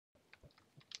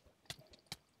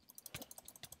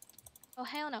Oh,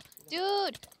 hell no.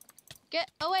 Dude! Get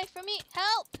away from me!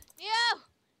 Help! No!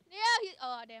 No!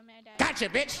 Oh, damn it, I died. Gotcha,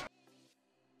 bitch!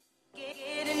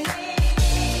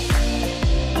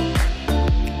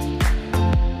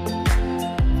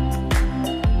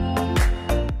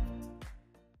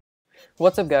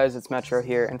 What's up guys, it's Metro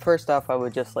here, and first off I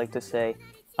would just like to say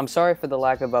I'm sorry for the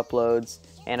lack of uploads,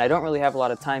 and I don't really have a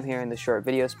lot of time here in this short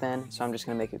video span, so I'm just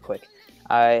going to make it quick.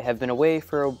 I have been away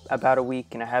for about a week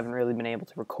and I haven't really been able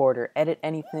to record or edit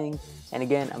anything, and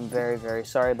again I'm very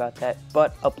sorry about that,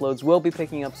 but uploads will be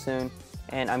picking up soon,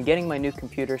 and I'm getting my new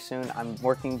computer soon. I'm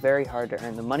working very hard to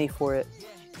earn the money for it,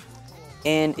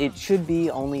 and it should be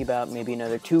only about maybe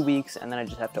another 2 weeks, and then I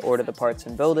just have to order the parts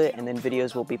and build it, and then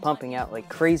videos will be pumping out like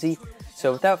crazy.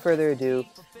 So without further ado,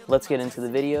 let's get into the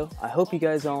video. I hope you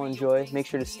guys all enjoy. Make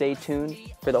sure to stay tuned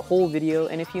for the whole video,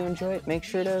 and if you enjoy it, make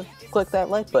sure to click that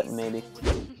like button maybe.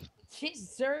 This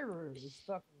server is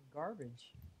fucking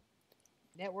garbage.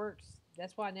 Networks,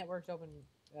 that's why networks open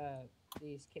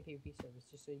these PvP servers,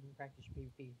 just so you can practice your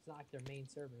PvP. It's not like their main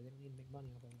server. They don't need to make money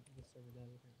off of it. This server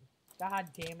does, apparently. God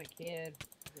damn it, kid.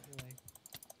 Get in the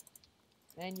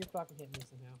way. And you're fucking hitting me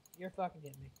somehow. You're fucking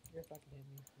hitting me. You're fucking hitting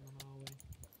me from a mile away.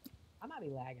 I might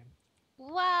be lagging.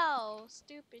 Wow!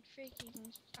 Stupid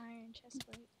freaking iron chest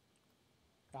plate.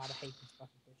 God, I hate these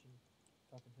fucking fishing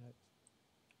fucking hooks.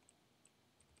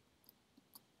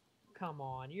 Come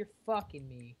on, you're fucking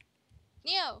me.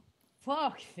 Neo!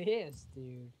 Fuck this,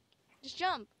 dude. Just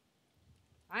jump.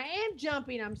 I am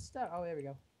jumping, I'm stuck. Oh, there we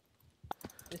go.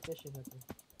 This fishing hook me.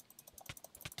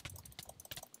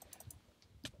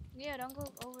 Neo, don't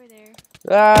go over there.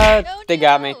 Ah, they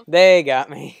got me. They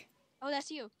got me. Oh, that's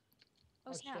you.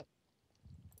 Oh, snap. Shit.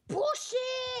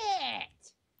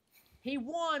 Bullshit! He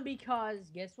won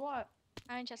because, guess what?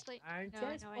 Iron chest plate. Iron No,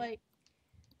 chest no, plate.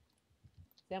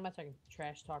 See how much I can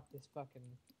trash talk this fucking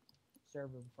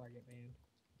server before I get banned.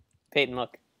 Peyton,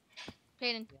 look.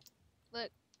 Peyton, Yeah. look.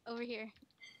 Over here.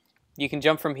 You can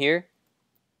jump from here.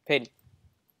 Peyton.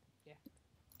 Yeah.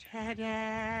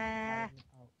 Ta-da!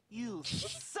 Oh. You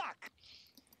suck!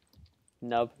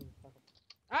 Nub.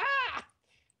 Ah!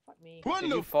 Fuck me. What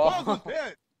Did the you fall? fuck was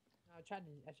that? No, I tried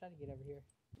to get over here.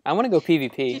 I want to go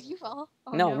PvP. Did you fall?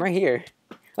 Oh, No, I'm right here.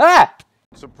 Ah!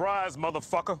 Surprise,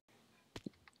 motherfucker!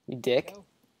 You dick. Go.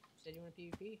 Said you want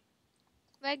PvP?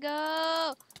 Let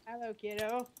go! Hello,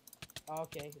 kiddo. Oh,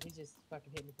 okay, he just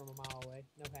fucking hit me from a mile away.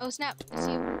 No Oh, pass. snap. It's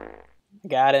you. I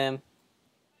got him.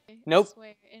 Nope. I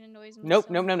swear, it annoys me Nope,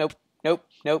 so nope, much. nope, nope,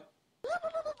 nope,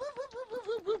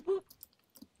 nope.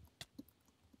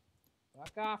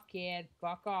 Fuck off, kid.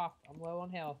 Fuck off. I'm low on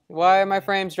health. Why are my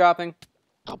frames dropping?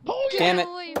 Damn it. Get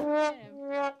away from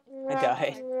him. I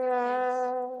died.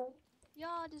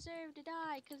 Y'all deserve to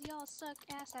die because y'all suck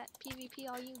ass at PvP.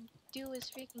 All you do is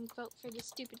freaking vote for this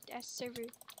stupid ass server.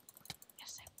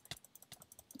 Yes, I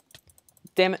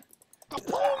Damn it.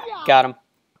 Got him.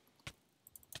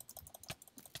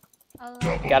 I'll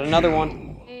Got another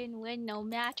one. win no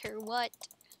matter what.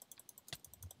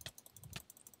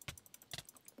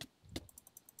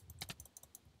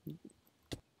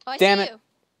 Oh, I Damn see it. you.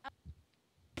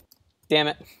 Damn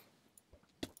it.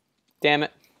 Damn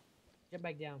it. Get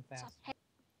back down fast. Hey,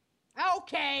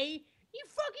 Okay! You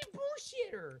fucking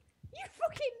bullshitter! You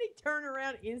fucking turn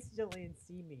around instantly and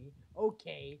see me.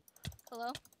 Okay.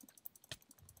 hello?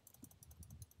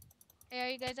 Hey, are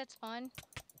you guys at spawn?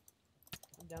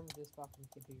 I'm done with this fucking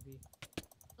PvP.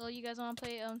 Well, you guys want to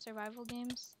play survival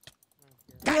games? I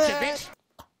don't care. Gotcha, bitch!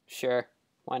 Sure.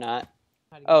 Why not?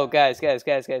 How to get Oh, out.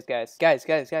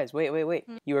 guys, wait.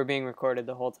 You were being recorded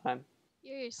the whole time.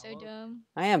 You're so Hello? dumb.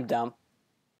 I am dumb.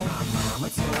 Mama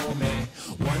told me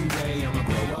one day I'ma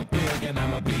grow up big and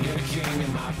I'ma be a king.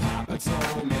 And my papa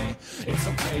told me it's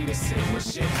okay to sit where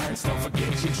shit hurts. Don't forget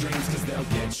your dreams, cause they'll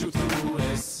get you through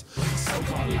this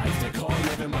so-called life they call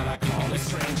living, but I call it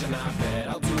strange. And I bet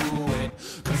I'll do it,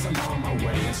 cause I'm on my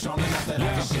way and strong enough that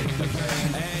I can shake the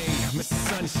pain. Hey, Mr.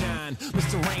 Sunshine,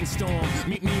 Mr. Rainstorm,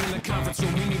 meet me in the conference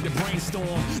room, we need to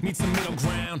brainstorm. Need some middle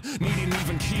ground, need an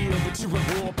even keel. But you're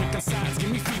at war, picking sides,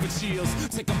 give me fever chills.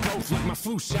 Take them both like my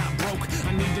flu shot broke.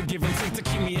 I need to give and take to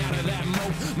keep me out of that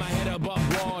moat. My head above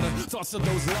water, thoughts of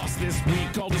those lost this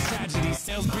week. All these tragedies,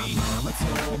 sales beat. Mama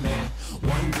told me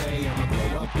one day I'ma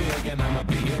grow up big and I'ma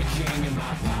be a king. And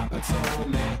my papa told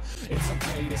me it's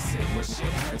okay to sit where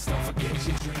shit hurts. Don't forget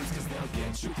your dreams, cause they'll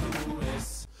get you through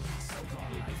this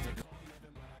so-called life they call